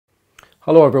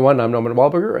Hello everyone, I'm J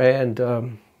Wildberger,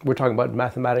 and we're talking about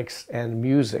mathematics and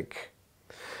music.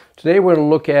 Today we're going to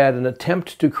look at an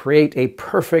attempt to create a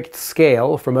perfect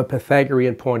scale from a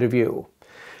Pythagorean point of view.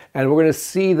 And we're going to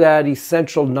see that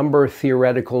essential number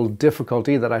theoretical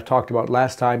difficulty that I talked about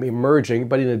last time emerging,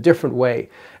 but in a different way,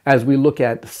 as we look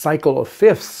at cycle of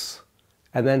fifths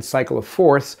and then cycle of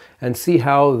fourths and see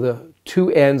how the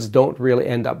two ends don't really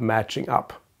end up matching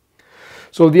up.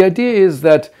 So the idea is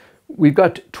that we've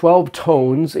got 12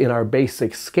 tones in our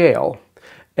basic scale,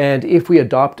 and if we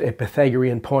adopt a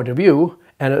Pythagorean point of view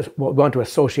and want to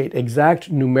associate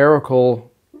exact numerical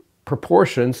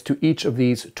proportions to each of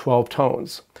these 12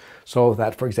 tones, so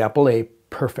that, for example, a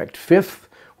perfect fifth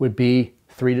would be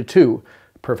 3 to 2,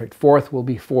 perfect fourth will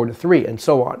be 4 to 3, and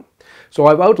so on. So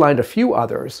I've outlined a few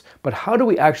others, but how do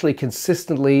we actually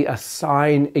consistently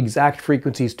assign exact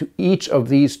frequencies to each of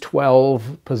these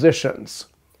 12 positions?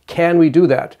 Can we do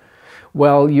that?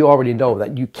 Well, you already know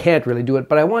that you can't really do it,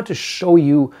 but I want to show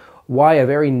you why a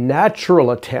very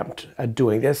natural attempt at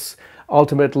doing this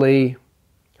ultimately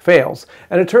fails.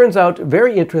 And it turns out,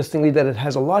 very interestingly, that it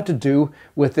has a lot to do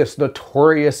with this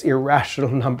notorious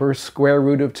irrational number square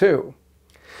root of 2.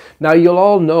 Now, you'll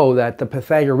all know that the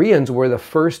Pythagoreans were the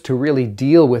first to really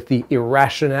deal with the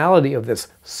irrationality of this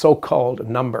so-called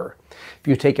number. If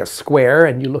you take a square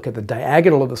and you look at the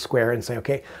diagonal of the square and say,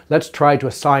 okay, let's try to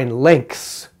assign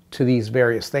lengths to these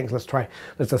various things.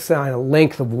 Let's assign a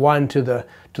length of 1 to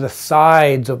the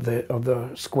sides of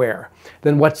the square.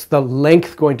 Then what's the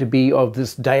length going to be of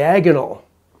this diagonal?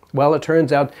 Well, it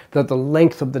turns out that the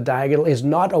length of the diagonal is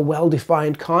not a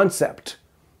well-defined concept.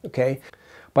 Okay?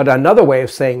 But another way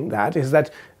of saying that is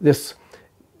that this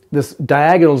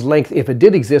diagonal's length, if it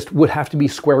did exist, would have to be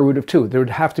square root of 2. There would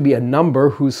have to be a number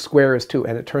whose square is 2,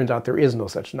 and it turns out there is no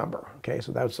such number. Okay,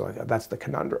 so that's the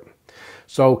conundrum.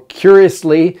 So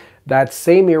curiously, that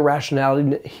same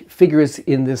irrationality figures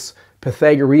in this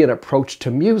Pythagorean approach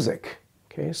to music.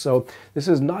 Okay, so this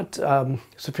is not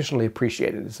sufficiently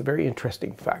appreciated. It's a very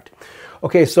interesting fact.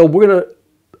 Okay, so we're going to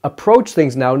approach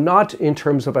things now not in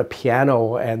terms of a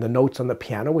piano and the notes on the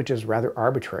piano, which is rather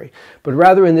arbitrary, but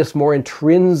rather in this more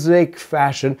intrinsic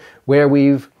fashion where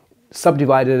we've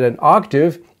subdivided an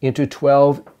octave into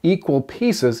 12 equal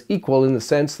pieces, equal in the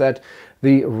sense that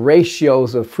the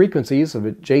ratios of frequencies of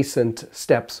adjacent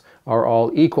steps are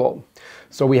all equal.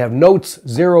 So we have notes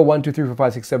 0, 1, 2, 3, 4,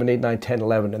 5, 6, 7, 8, 9, 10,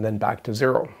 11, and then back to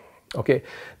 0. Okay,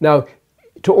 now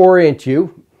to orient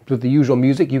you with the usual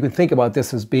music, you can think about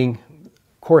this as being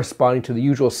corresponding to the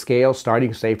usual scale,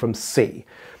 starting, say, from C.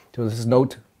 So this is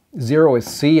note 0 is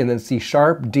C, and then C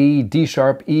sharp, D, D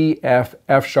sharp, E, F,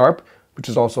 F sharp, which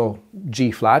is also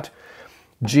G flat,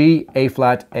 G, A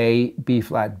flat, A, B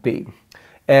flat, B.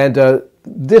 And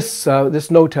this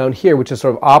note down here, which is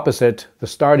sort of opposite the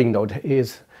starting note,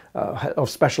 is of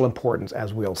special importance,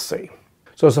 as we'll see.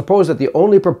 So suppose that the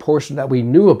only proportion that we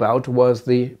knew about was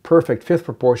the perfect fifth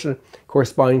proportion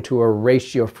corresponding to a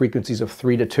ratio of frequencies of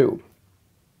 3 to 2.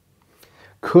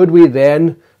 Could we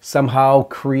then somehow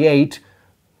create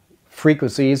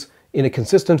frequencies in a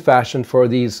consistent fashion for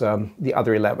these the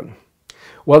other 11?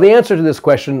 Well, the answer to this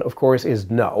question, of course,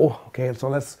 is no. Okay, so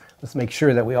let's make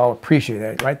sure that we all appreciate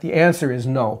that, right? The answer is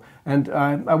no, and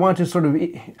I want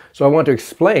to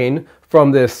explain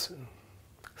from this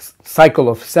cycle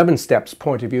of 7 steps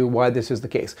point of view why this is the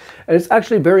case. And it's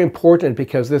actually very important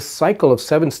because this cycle of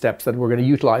 7 steps that we're going to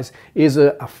utilize is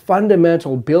a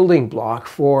fundamental building block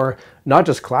for not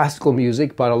just classical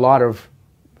music, but a lot of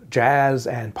jazz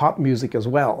and pop music as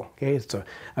well. Okay, it's a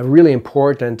really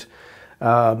important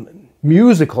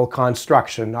musical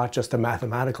construction, not just a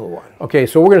mathematical one. Okay,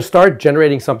 so we're going to start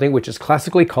generating something which is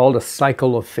classically called a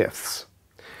cycle of fifths.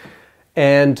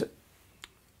 And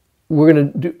we're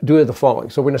going to do it the following.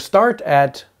 So we're going to start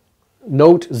at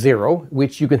note 0,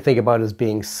 which you can think about as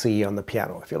being C on the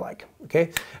piano, if you like.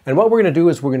 Okay? And what we're going to do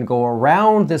is we're going to go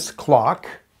around this clock,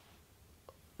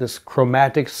 this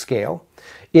chromatic scale,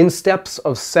 in steps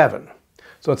of 7.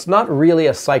 So it's not really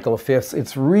a cycle of fifths,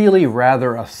 it's really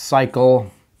rather a cycle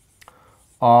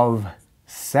of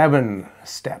 7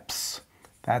 steps.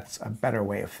 That's a better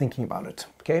way of thinking about it.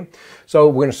 Okay? So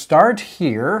we're going to start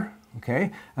here.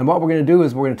 Okay, and what we're going to do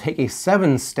is we're going to take a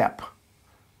 7-step.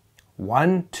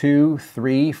 1, 2,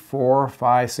 3, 4,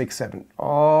 5, 6, 7,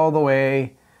 all the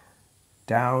way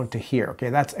down to here. Okay,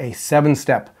 that's a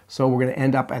 7-step. So we're going to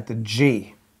end up at the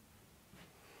G.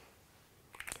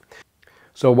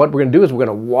 So what we're going to do is we're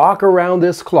going to walk around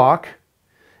this clock,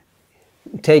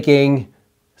 taking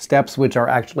steps which are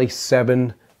actually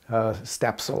 7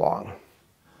 steps along.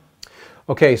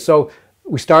 Okay, so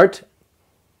we start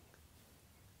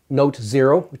note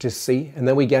 0, which is C, and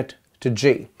then we get to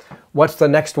G. What's the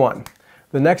next one?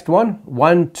 The next one,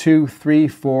 1, 2, 3,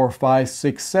 4, 5,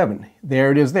 6, 7.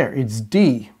 There it is there. It's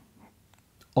D.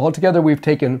 Altogether, we've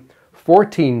taken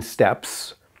 14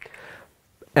 steps,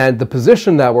 and the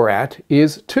position that we're at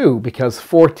is 2, because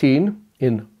 14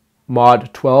 in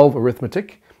mod 12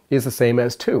 arithmetic is the same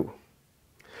as 2.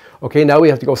 Okay, now we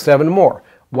have to go 7 more.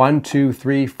 1, 2,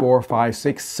 3, 4, 5,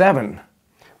 6, 7.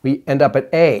 We end up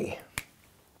at A.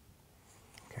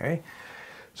 Okay,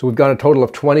 so we've got a total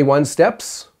of 21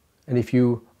 steps. And if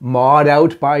you mod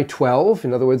out by 12,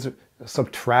 in other words,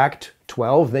 subtract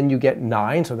 12, then you get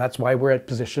 9. So that's why we're at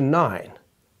position 9.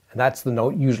 And that's the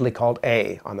note usually called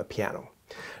A on the piano.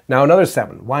 Now another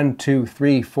 7. 1, 2,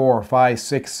 3, 4, 5,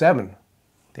 6, 7.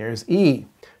 There's E.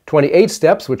 28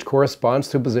 steps, which corresponds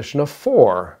to a position of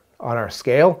 4 on our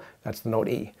scale. That's the note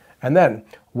E. And then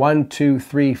 1, 2,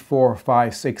 3, 4,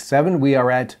 5, 6, 7. We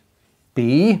are at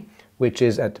B, which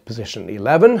is at position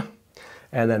 11.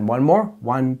 And then one more,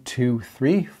 1, 2,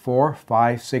 3, 4,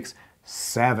 5, 6,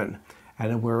 7. And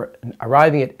then we're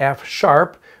arriving at F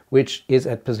sharp, which is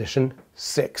at position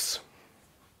 6.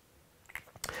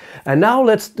 And now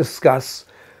let's discuss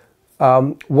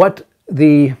what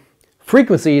the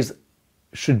frequencies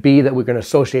should be that we're going to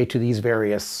associate to these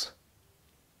various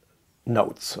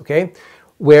notes, okay?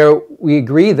 Where we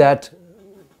agree that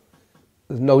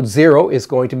note 0 is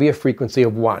going to be a frequency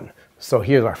of 1. So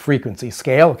here's our frequency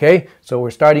scale, okay? So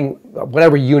we're starting,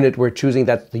 whatever unit we're choosing,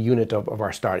 that's the unit of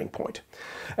our starting point.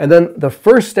 And then the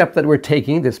first step that we're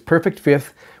taking, this perfect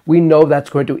fifth, we know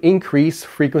that's going to increase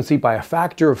frequency by a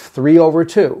factor of 3 over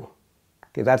 2.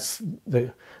 Okay, that's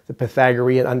the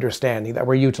Pythagorean understanding that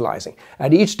we're utilizing.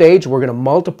 At each stage, we're going to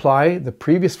multiply the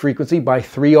previous frequency by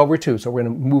 3 over 2. So we're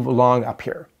going to move along up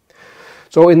here.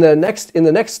 So in the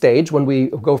next stage, when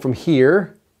we go from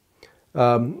here,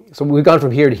 so we've gone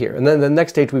from here to here, and then the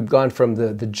next stage we've gone from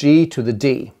the G to the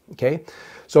D, okay?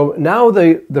 So now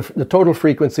the total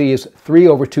frequency is 3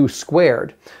 over 2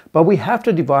 squared, but we have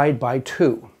to divide by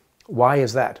 2. Why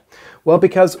is that? Well,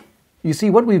 because you see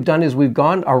what we've done is we've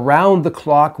gone around the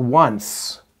clock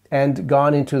once and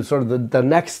gone into sort of the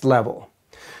next level.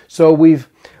 So we've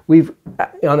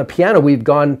on a piano, we've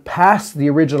gone past the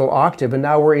original octave, and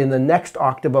now we're in the next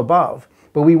octave above.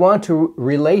 But we want to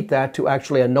relate that to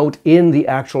actually a note in the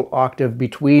actual octave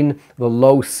between the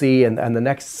low C and the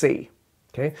next C.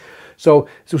 Okay? So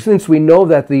since we know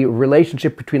that the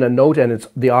relationship between a note and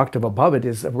the octave above it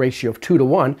is a ratio of 2 to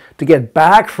 1, to get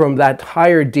back from that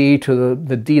higher D to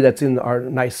the D that's in our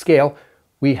nice scale,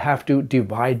 we have to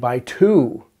divide by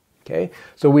 2. Okay?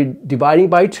 So we're dividing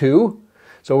by 2.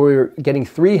 So we're getting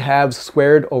 3 halves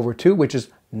squared over 2, which is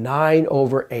 9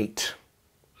 over 8.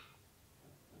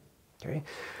 Okay,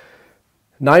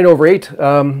 9 over 8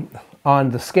 on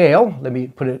the scale. Let me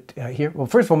put it here. Well,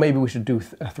 first of all, maybe we should do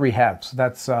 3 halves.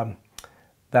 That's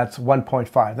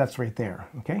 1.5. That's right there.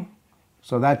 Okay,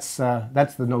 so that's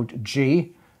the note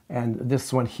G, and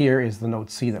this one here is the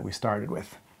note C that we started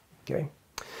with. Okay,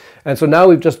 and so now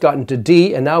we've just gotten to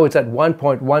D, and now it's at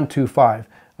 1.125.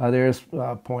 There's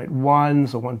 0.1,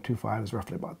 so 125 is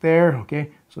roughly about there. Okay,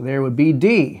 so there would be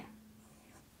D.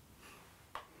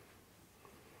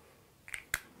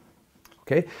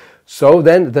 Okay, so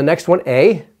then the next one,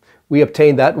 A, we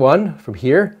obtained that one from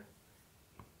here,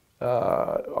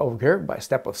 over here by a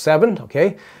step of 7,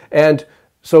 okay? And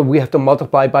so we have to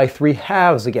multiply by 3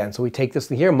 halves again. So we take this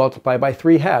thing here, multiply by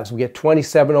 3 halves. We get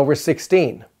 27 over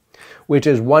 16, which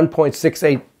is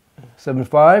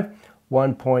 1.6875,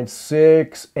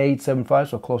 1.6875,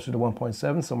 so closer to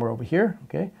 1.7, somewhere over here,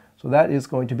 okay? So that is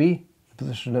going to be the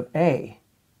position of A.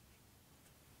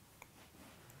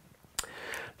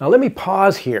 Now let me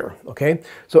pause here, okay?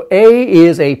 So A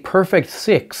is a perfect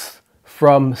sixth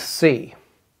from C.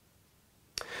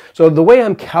 So the way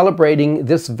I'm calibrating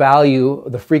this value,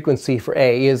 the frequency for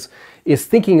A, is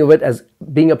thinking of it as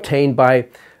being obtained by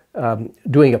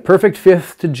doing a perfect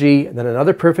fifth to G, and then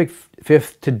another perfect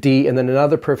fifth to D, and then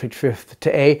another perfect fifth to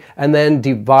A, and then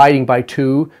dividing by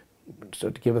 2,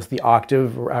 so to give us the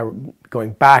octave,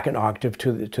 going back an octave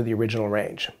to the original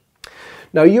range.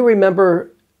 Now you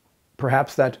remember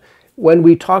perhaps that when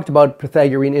we talked about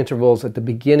Pythagorean intervals at the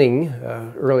beginning,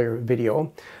 earlier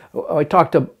video, I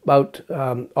talked about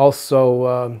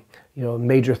also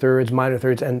major thirds, minor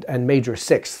thirds, and major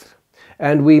sixths.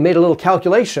 And we made a little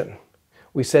calculation.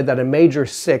 We said that a major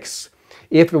sixth,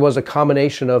 if it was a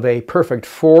combination of a perfect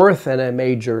fourth and a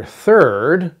major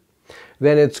third,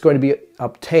 then it's going to be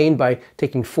obtained by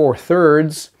taking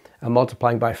 4/3 and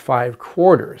multiplying by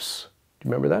 5/4. Do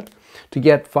you remember that? To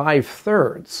get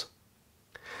 5/3.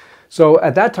 So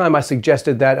at that time I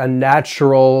suggested that a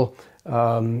natural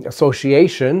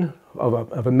association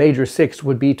of a major 6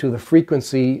 would be to the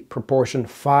frequency proportion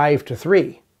 5 to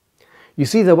 3. You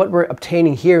see that what we're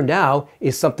obtaining here now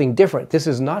is something different. This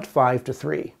is not 5 to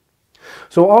 3.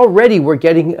 So already we're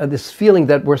getting this feeling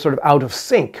that we're sort of out of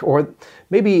sync, or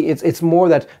maybe it's more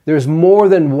that there's more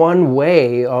than one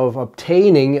way of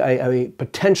obtaining a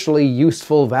potentially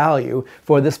useful value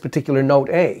for this particular note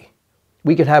A.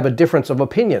 We could have a difference of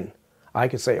opinion. I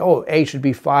could say, oh, A should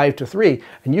be 5 to 3,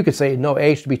 and you could say, no,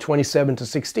 A should be 27 to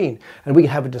 16, and we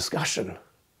could have a discussion.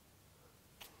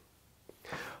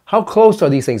 How close are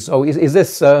these things? So is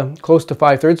this close to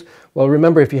 5/3? Well,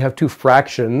 remember, if you have two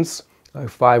fractions,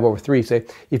 5 over 3, say,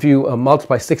 if you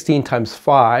multiply 16 times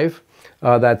 5,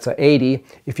 that's 80.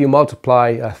 If you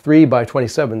multiply 3 by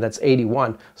 27, that's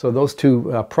 81. So those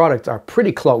two products are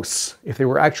pretty close. If they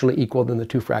were actually equal, then the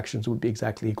two fractions would be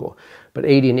exactly equal. But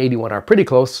 80 and 81 are pretty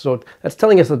close, so that's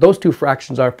telling us that those two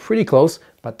fractions are pretty close,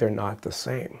 but they're not the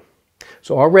same.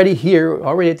 So already here,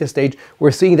 already at this stage,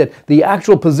 we're seeing that the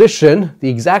actual position, the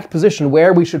exact position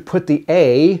where we should put the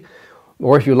A,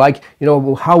 or if you like, you know,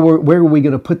 where are we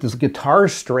going to put this guitar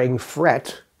string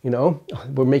fret? You know,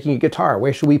 we're making a guitar.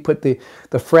 Where should we put the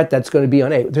fret that's going to be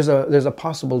on A? There's a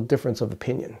possible difference of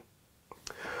opinion.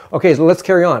 Okay, so let's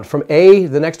carry on. From A,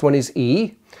 the next one is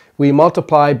E. We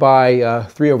multiply by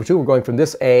 3 over 2. We're going from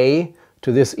this A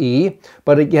to this E.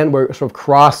 But again, we're sort of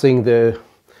crossing the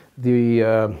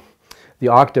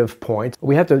octave point.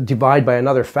 We have to divide by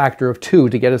another factor of 2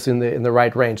 to get us in the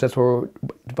right range. That's where we're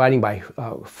dividing by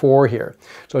 4 here.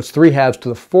 So it's 3/2 to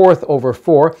the 4th over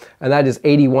 4, and that is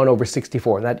 81 over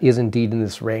 64. And that is indeed in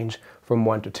this range from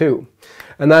 1 to 2.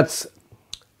 And that's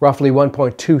roughly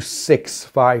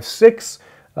 1.2656.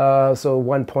 So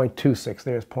 1.26.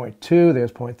 There's 0.2,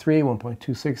 there's 0.3,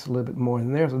 1.26, a little bit more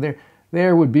than there. So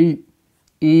there would be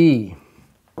E.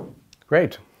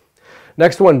 Great.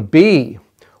 Next one, B.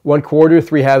 1/4,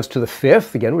 3/2 to the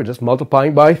 5th. Again, we're just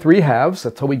multiplying by 3/2.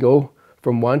 That's how we go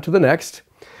from one to the next.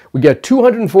 We get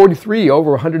 243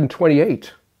 over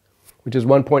 128, which is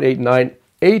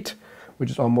 1.898, which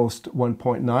is almost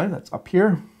 1.9. That's up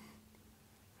here.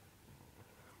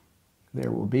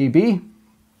 There will be B.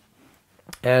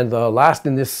 And the last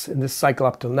in this cycle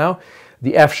up till now,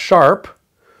 the F sharp,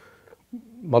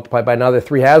 multiplied by another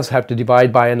 3/2, have to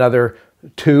divide by another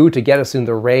 2 to get us in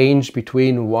the range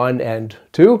between 1 and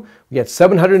 2. We get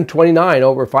 729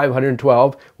 over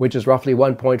 512, which is roughly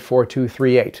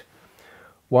 1.4238.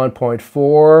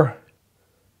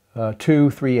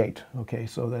 1.4238. Okay,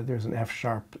 so there's an F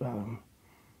sharp,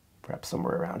 perhaps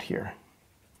somewhere around here.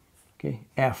 Okay,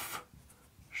 F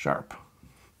sharp.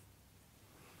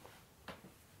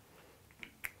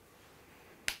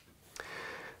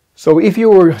 So if you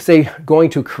were, say,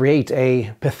 going to create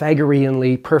a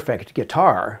Pythagoreanly perfect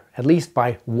guitar, at least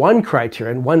by one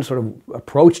criterion, one sort of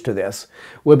approach to this,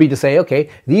 would be to say, okay,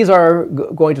 these are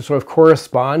going to sort of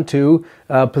correspond to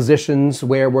positions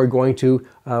where we're going to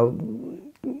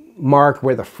mark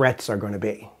where the frets are going to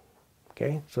be.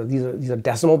 Okay, so these are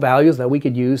decimal values that we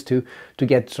could use to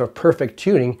get sort of perfect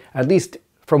tuning, at least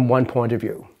from one point of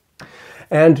view.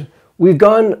 And we've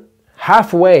gone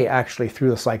halfway actually through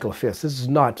the cycle of fifths. This is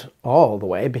not all the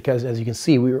way, because as you can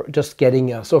see, we were just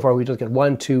getting, so far we just get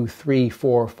 1, 2, 3,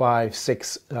 4, 5,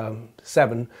 6,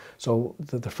 7. So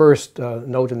the first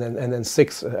note and then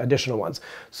 6 additional ones.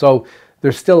 So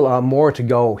there's still more to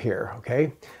go here,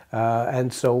 okay?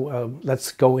 And so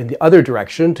let's go in the other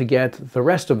direction to get the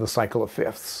rest of the cycle of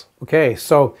fifths. Okay,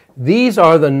 so these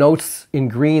are the notes in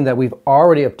green that we've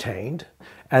already obtained,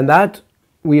 and that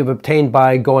we have obtained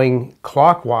by going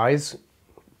clockwise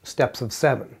steps of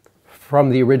 7 from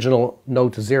the original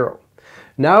note 0.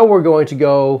 Now we're going to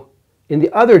go in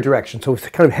the other direction. So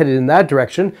we've kind of headed in that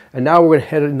direction, and now we're going to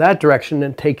head in that direction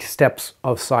and take steps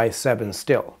of size 7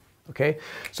 still. Okay,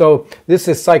 so this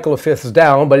is cycle of fifths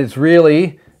down, but it's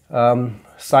really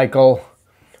cycle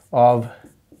of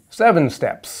 7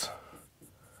 steps.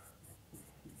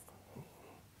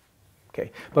 Okay,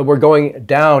 but we're going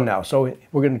down now, so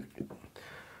we're going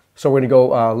to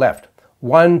go left.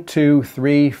 1, 2,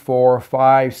 3, 4,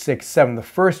 5, 6, 7. The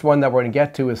first one that we're going to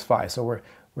get to is 5. So we're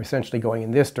essentially going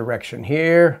in this direction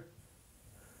here,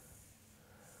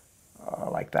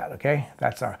 like that. Okay,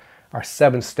 that's our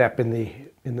 7th step in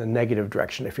the negative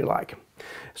direction, if you like.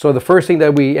 So the first thing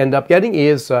that we end up getting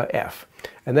is F,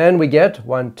 and then we get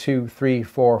 1, 2, 3,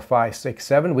 4, 5, 6,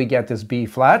 7. We get this B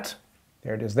flat.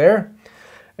 There it is there,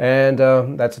 and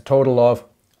that's a total of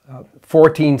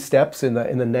 14 steps in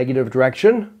the negative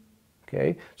direction.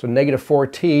 Okay, so negative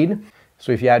 14.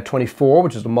 So if you add 24,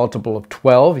 which is a multiple of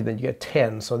 12, then you get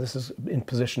 10. So this is in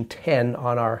position 10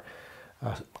 on our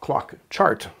clock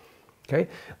chart. Okay,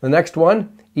 the next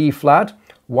one, E flat,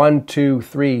 1, 2,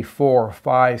 3, 4,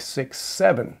 5, 6,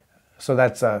 7. So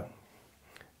that's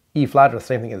E flat, or the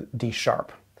same thing as D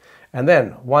sharp. And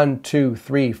then 1, 2,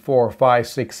 3, 4, 5,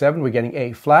 6, 7, we're getting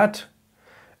A flat.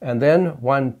 And then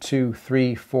 1, 2,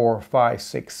 3, 4, 5,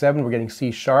 6, 7, we're getting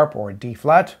C sharp or D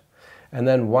flat. And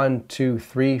then 1, 2,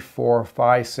 3, 4,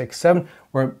 5, 6, 7,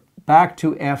 we're back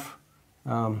to F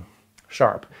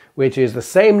sharp, which is the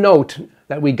same note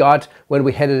that we got when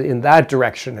we headed in that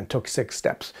direction and took 6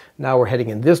 steps. Now we're heading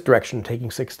in this direction,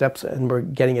 taking 6 steps, and we're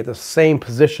getting at the same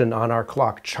position on our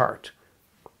clock chart.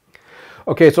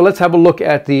 Okay, so let's have a look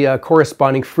at the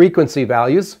corresponding frequency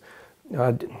values.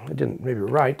 I didn't maybe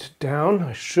write down,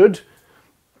 I should.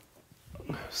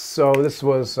 So this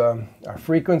was our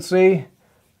frequency.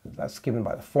 That's given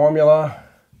by the formula.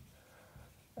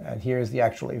 And here's the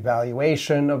actual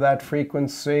evaluation of that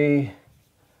frequency.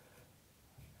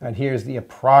 And here's the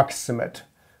approximate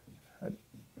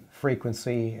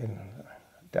frequency in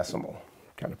decimal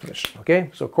kind of position.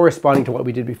 Okay, so corresponding to what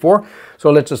we did before.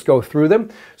 So let's just go through them.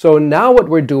 So now what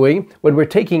we're doing, when we're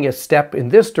taking a step in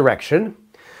this direction,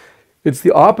 it's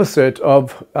the opposite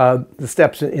of the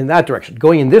steps in that direction.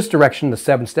 Going in this direction, the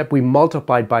 7th step, we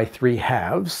multiplied by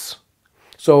 3/2.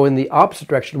 So in the opposite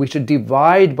direction, we should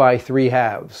divide by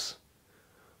 3/2,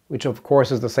 which of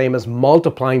course is the same as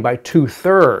multiplying by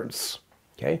 2/3.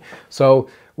 Okay, so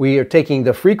we are taking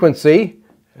the frequency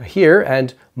here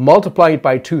and multiplying it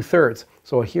by 2/3.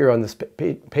 So here on this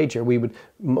page here, we would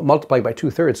multiply by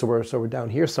 2/3, so we're down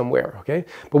here somewhere, okay?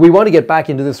 But we want to get back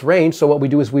into this range, so what we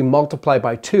do is we multiply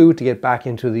by 2 to get back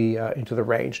into the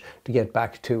range, to get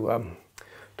back to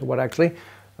what actually?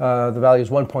 The value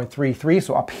is 1.33,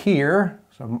 so up here,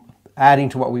 so adding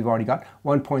to what we've already got,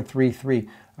 1.33,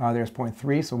 there's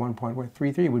 0.3, so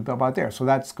 1.33 would be about there. So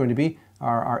that's going to be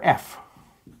our F.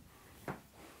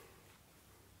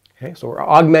 Okay, so we're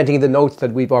augmenting the notes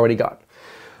that we've already got.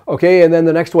 Okay, and then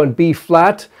the next one, B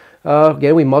flat.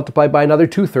 Again, we multiply by another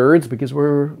 2/3 because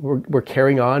we're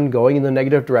carrying on going in the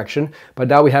negative direction. But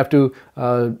now we have to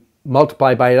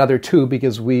multiply by another 2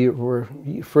 because we were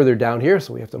further down here,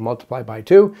 so we have to multiply by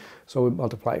 2. So we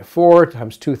multiply 4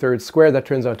 times 2/3 squared. That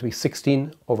turns out to be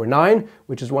 16/9,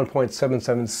 which is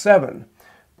 1.777.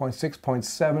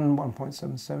 0.6.7,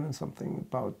 1.77, something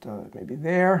about maybe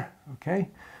there. Okay.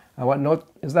 What note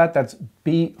is that? That's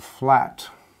B flat.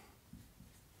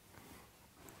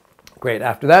 Great.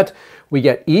 After that, we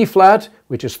get E flat,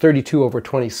 which is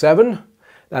 32/27.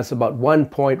 That's about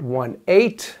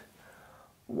 1.18.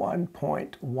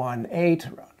 1.18,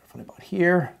 around about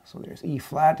here. So there's E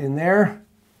flat in there.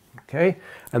 Okay.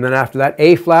 And then after that,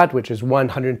 A flat, which is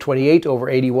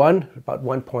 128/81, about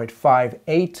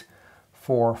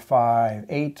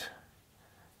 1.58458.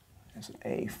 There's an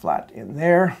A flat in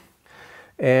there.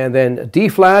 And then D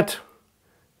flat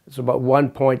is about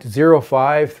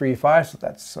 1.0535, so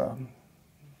that's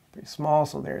pretty small,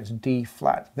 so there's D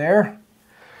flat there.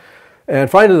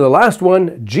 And finally the last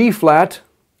one, G flat,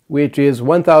 which is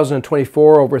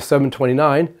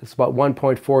 1024/729. It's about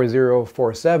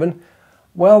 1.4047.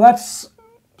 Well, that's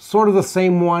sort of the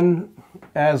same one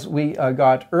as we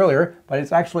got earlier, but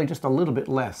it's actually just a little bit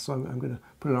less, so I'm going to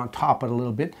put it on top of it a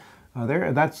little bit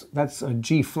there. That's a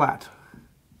G flat.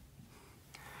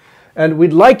 And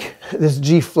we'd like this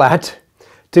G flat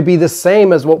to be the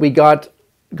same as what we got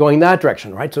going that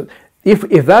direction, right? So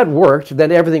if that worked, then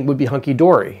everything would be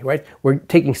hunky-dory, right? We're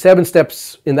taking 7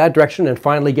 steps in that direction and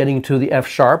finally getting to the F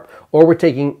sharp, or we're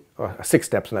taking 6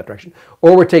 steps in that direction,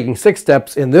 or we're taking 6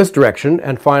 steps in this direction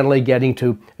and finally getting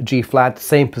to G flat,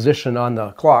 same position on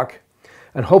the clock.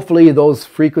 And hopefully those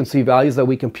frequency values that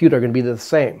we compute are going to be the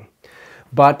same.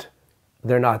 But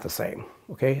they're not the same,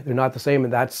 okay? They're not the same,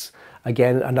 and that's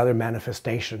again, another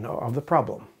manifestation of the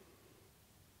problem.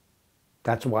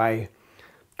 That's why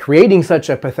creating such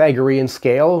a Pythagorean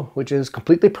scale, which is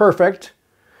completely perfect,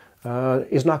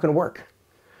 is not going to work.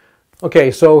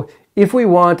 Okay, so if we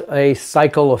want a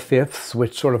cycle of fifths,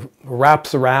 which sort of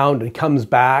wraps around and comes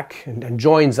back and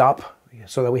joins up,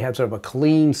 so that we have sort of a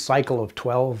clean cycle of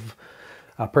 12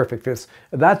 perfect fifths,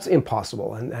 that's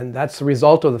impossible. And that's the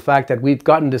result of the fact that we've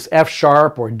gotten this F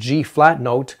sharp or G flat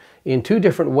note in 2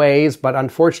 different ways, but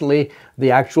unfortunately the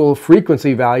actual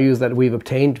frequency values that we've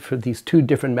obtained for these 2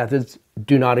 different methods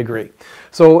do not agree.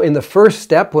 So in the first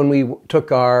step, when we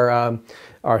took our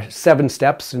 7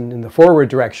 steps in the forward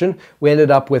direction, we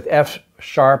ended up with F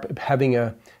sharp having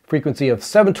a frequency of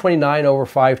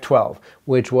 729/512,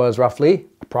 which was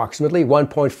approximately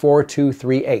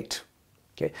 1.4238.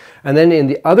 Okay. And then in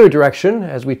the other direction,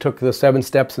 as we took the 7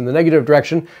 steps in the negative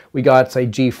direction, we got, say,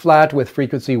 G flat with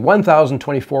frequency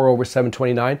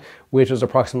 1024/729, which is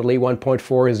approximately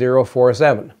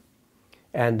 1.4047.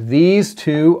 And these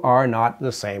two are not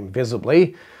the same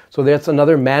visibly. So that's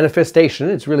another manifestation.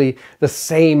 It's really the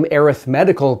same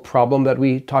arithmetical problem that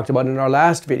we talked about in our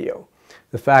last video.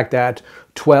 The fact that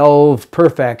 12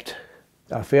 perfect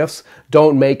fifths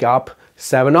don't make up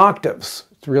 7 octaves.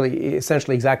 It's really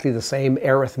essentially exactly the same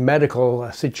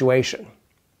arithmetical situation.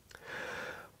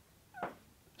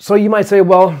 So you might say,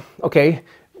 well, okay,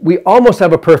 we almost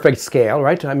have a perfect scale,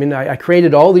 right? I mean, I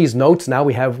created all these notes. Now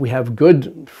we have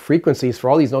good frequencies for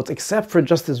all these notes, except for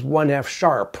just this one F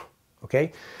sharp,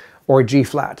 okay, or G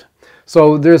flat.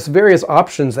 So there's various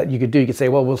options that you could do. You could say,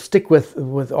 well, we'll stick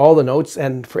with all the notes,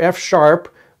 and for F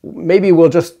sharp, maybe we'll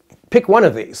just pick one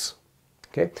of these,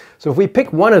 okay? So if we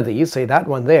pick one of these, say that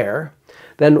one there,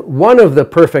 then one of the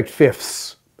perfect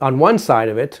fifths on one side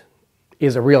of it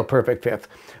is a real perfect fifth,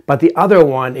 but the other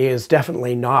one is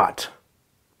definitely not.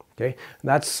 Okay, and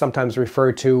that's sometimes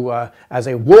referred to as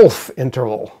a Wolf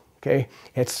interval. Okay,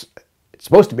 it's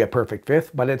supposed to be a perfect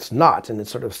fifth, but it's not, and it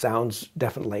sort of sounds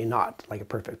definitely not like a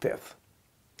perfect fifth.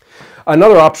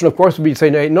 Another option, of course, would be to say,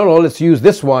 no, let's use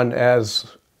this one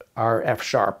as our F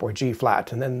sharp or G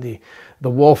flat, and then the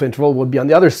Wolf interval would be on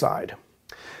the other side.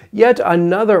 Yet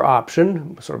another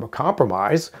option, sort of a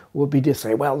compromise, would be to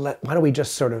say, well, why don't we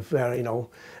just sort of,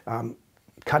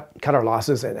 cut our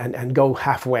losses and go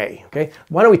halfway, okay?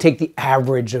 Why don't we take the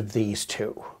average of these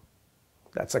two?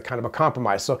 That's a kind of a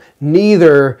compromise. So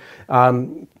neither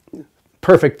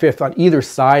perfect fifth on either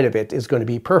side of it is going to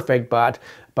be perfect, but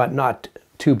not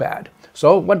too bad.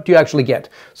 So what do you actually get?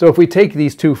 So if we take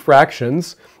these two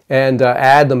fractions and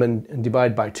add them and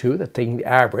divide by 2, that's taking the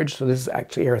average. So this is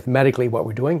actually arithmetically what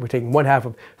we're doing. We're taking 1/2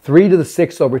 of 3 to the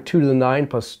 6 over 2 to the 9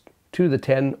 plus 2 to the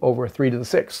 10 over 3 to the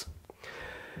 6.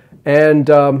 And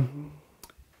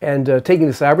taking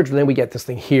this average, then we get this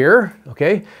thing here,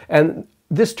 okay? And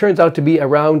this turns out to be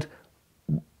around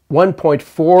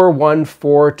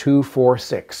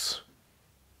 1.414246,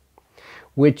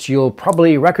 which you'll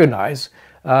probably recognize.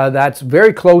 That's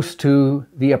very close to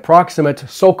the approximate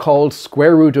so-called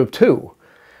square root of 2,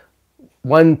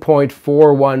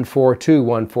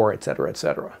 1.414214, etc.,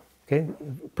 etc. Okay,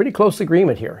 pretty close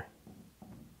agreement here.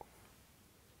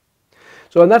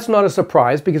 So, and that's not a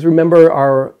surprise, because remember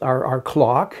our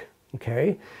clock,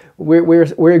 okay?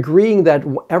 We're agreeing that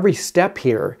every step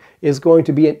here is going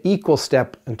to be an equal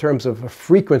step in terms of a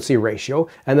frequency ratio,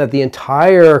 and that the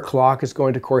entire clock is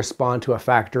going to correspond to a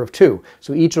factor of 2.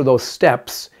 So each of those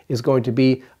steps is going to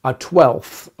be a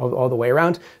 12th all the way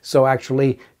around, so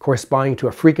actually corresponding to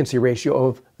a frequency ratio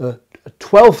of the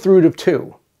 12th root of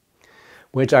 2,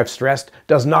 which I've stressed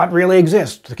does not really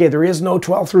exist. Okay, there is no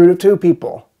 12th root of 2,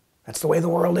 people. That's the way the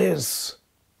world is.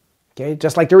 Okay,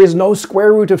 just like there is no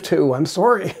square root of 2. I'm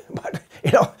sorry, but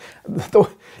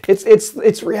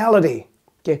it's reality.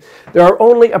 Okay, there are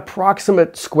only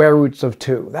approximate square roots of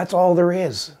 2. That's all there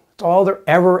is. That's all there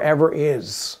ever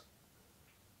is.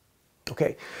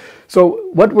 Okay, so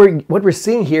what we're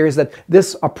seeing here is that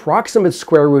this approximate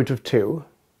square root of 2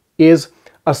 is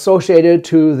associated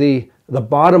to the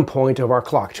bottom point of our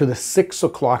clock, to the 6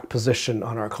 o'clock position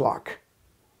on our clock.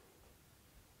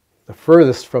 The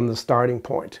furthest from the starting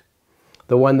point,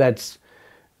 the one that's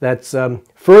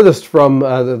furthest from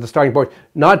the starting point,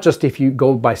 not just if you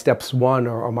go by steps 1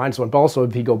 or -1, but also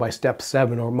if you go by step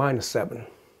 7 or -7.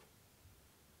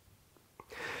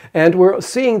 And we're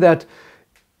seeing that,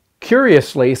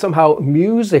 curiously, somehow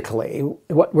musically,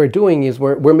 what we're doing is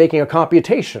we're making a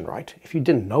computation, right? If you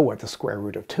didn't know what the square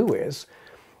root of 2 is,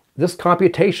 this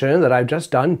computation that I've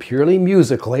just done purely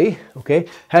musically, okay,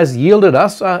 has yielded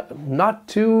us not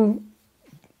too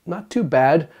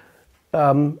bad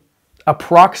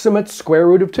approximate square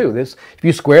root of 2. If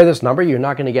you square this number, you're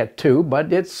not going to get 2,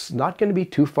 but it's not going to be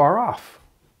too far off.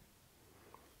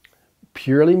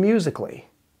 Purely musically.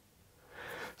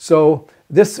 So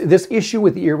this issue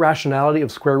with the irrationality of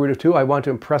square root of 2, I want to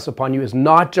impress upon you, is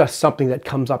not just something that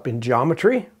comes up in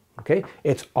geometry. Okay,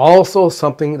 it's also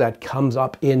something that comes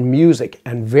up in music,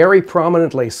 and very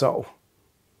prominently so.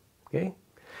 Okay,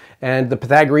 and the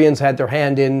Pythagoreans had their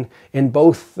hand in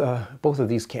both of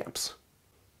these camps.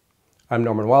 I'm J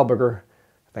Wildberger.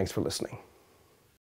 Thanks for listening.